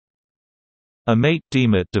A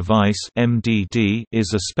Mate-Demate Device (MDD)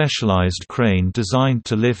 is a specialized crane designed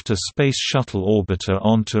to lift a Space Shuttle orbiter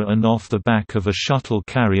onto and off the back of a shuttle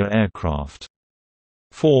carrier aircraft.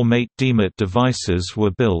 4 Mate-Demate devices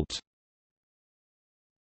were built.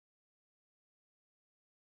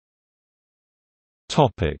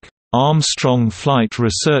 Armstrong Flight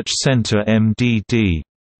Research Center (MDD).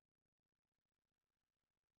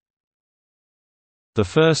 The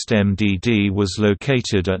first MDD was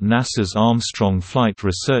located at NASA's Armstrong Flight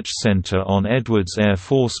Research Center on Edwards Air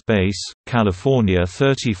Force Base, California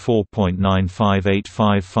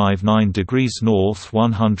 34.958559 degrees north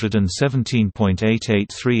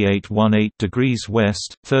 117.883818 degrees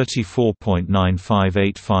west,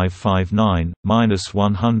 34.958559,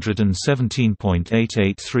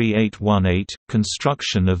 -117.883818.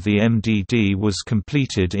 Construction of the MDD was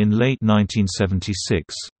completed in late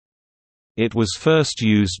 1976. It was first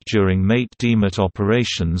used during Mate-Demate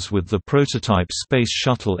operations with the prototype Space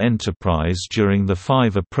Shuttle Enterprise during the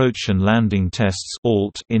 5 Approach and Landing Tests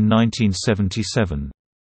in 1977.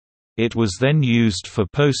 It was then used for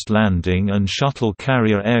post-landing and shuttle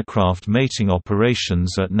carrier aircraft mating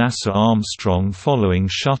operations at NASA Armstrong following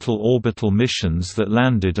shuttle orbital missions that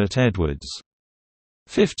landed at Edwards.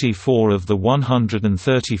 54 of the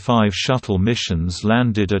 135 shuttle missions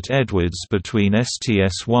landed at Edwards between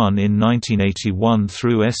STS-1 in 1981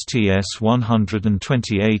 through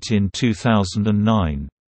STS-128 in 2009.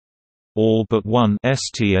 All but one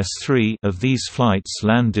STS-3 of these flights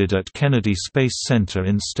landed at Kennedy Space Center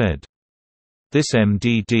instead. This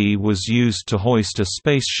MDD was used to hoist a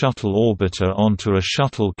Space Shuttle orbiter onto a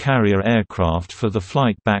shuttle carrier aircraft for the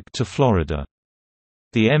flight back to Florida.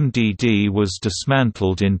 The MDD was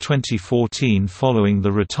dismantled in 2014 following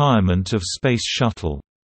the retirement of Space Shuttle.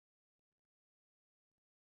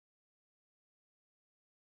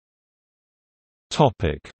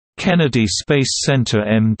 Kennedy Space Center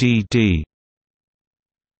MDD.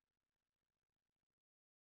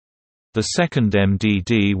 The second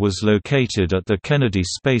MDD was located at the Kennedy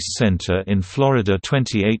Space Center in Florida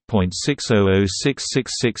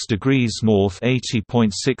 28.600666 degrees north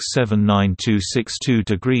 80.679262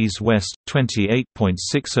 degrees west,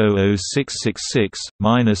 28.600666,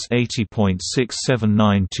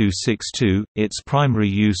 -80.679262. Its primary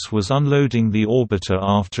use was unloading the orbiter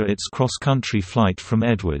after its cross-country flight from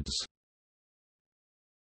Edwards.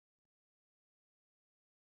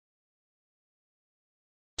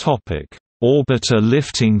 Orbiter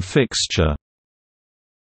lifting fixture.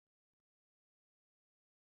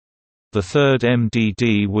 The third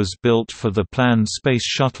MDD was built for the planned Space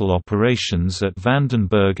Shuttle operations at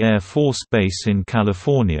Vandenberg Air Force Base in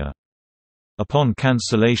California. Upon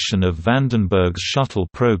cancellation of Vandenberg's shuttle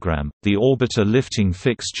program, the orbiter lifting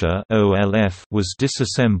fixture (OLF) was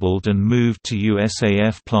disassembled and moved to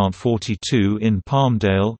USAF Plant 42 in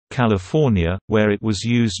Palmdale, California, where it was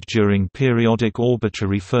used during periodic orbiter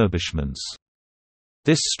refurbishments.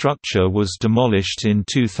 This structure was demolished in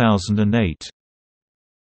 2008.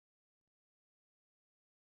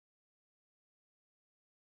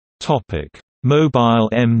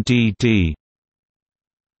 Mobile MDD.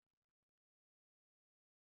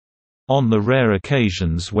 On the rare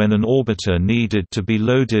occasions when an orbiter needed to be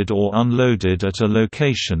loaded or unloaded at a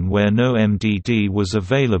location where no MDD was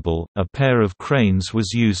available, a pair of cranes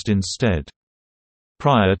was used instead.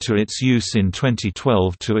 Prior to its use in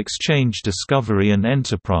 2012 to exchange Discovery and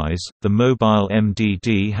Enterprise, the mobile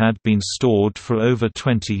MDD had been stored for over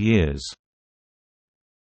 20 years.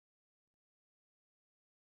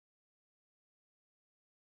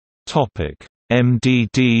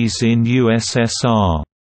 MDDs in USSR.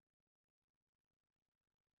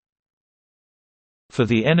 For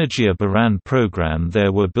the Energia-Buran program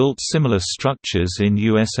there were built similar structures in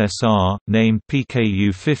USSR, named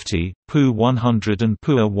PKU-50, PU-100 and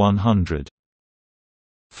PUA-100.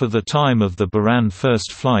 For the time of the Buran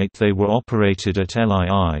first flight they were operated at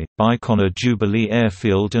LII, Baikonur Jubilee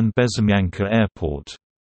Airfield and Bezymyanka Airport.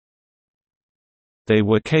 They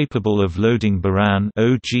were capable of loading Buran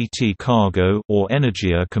OGT cargo or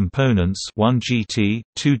Energia components 1GT,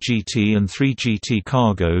 2GT and 3GT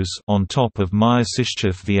cargoes on top of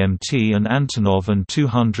Myasishchev VMT and Antonov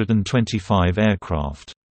An-225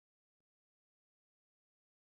 aircraft.